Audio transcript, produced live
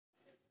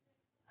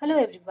Hello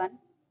everyone.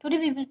 Today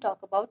we will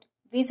talk about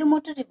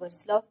vasomotor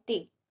reversal of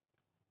tail.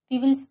 We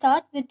will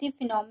start with the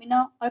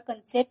phenomena or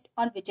concept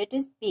on which it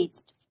is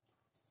based.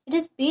 It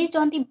is based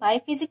on the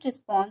biphasic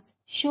response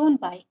shown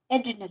by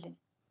adrenaline.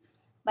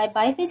 By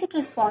biphasic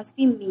response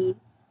we mean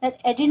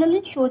that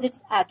adrenaline shows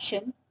its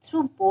action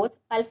through both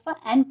alpha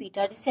and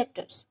beta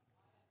receptors.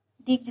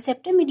 The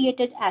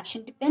receptor-mediated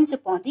action depends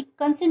upon the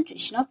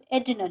concentration of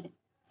adrenaline.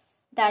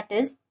 That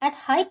is, at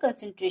high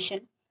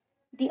concentration,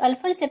 the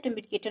alpha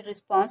receptor-mediated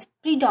response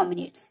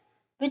predominates,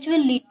 which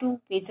will lead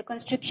to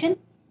vasoconstriction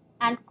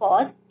and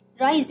cause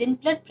rise in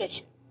blood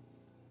pressure.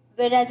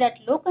 Whereas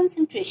at low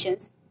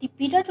concentrations, the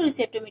beta-2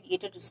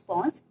 receptor-mediated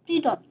response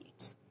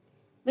predominates,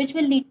 which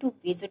will lead to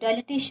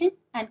vasodilatation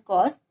and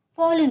cause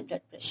fall in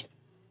blood pressure.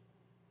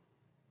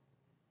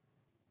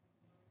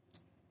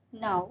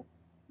 Now,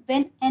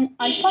 when an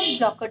alpha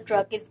blocker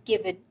drug is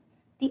given,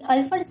 the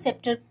alpha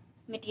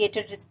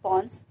receptor-mediated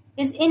response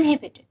is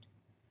inhibited.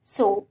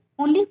 So,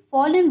 only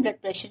fall in blood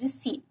pressure is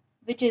seen,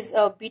 which is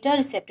a beta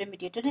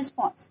receptor-mediated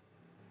response.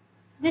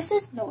 This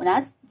is known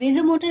as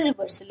vasomotor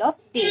reversal of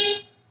tail.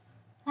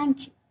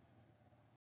 Thank you.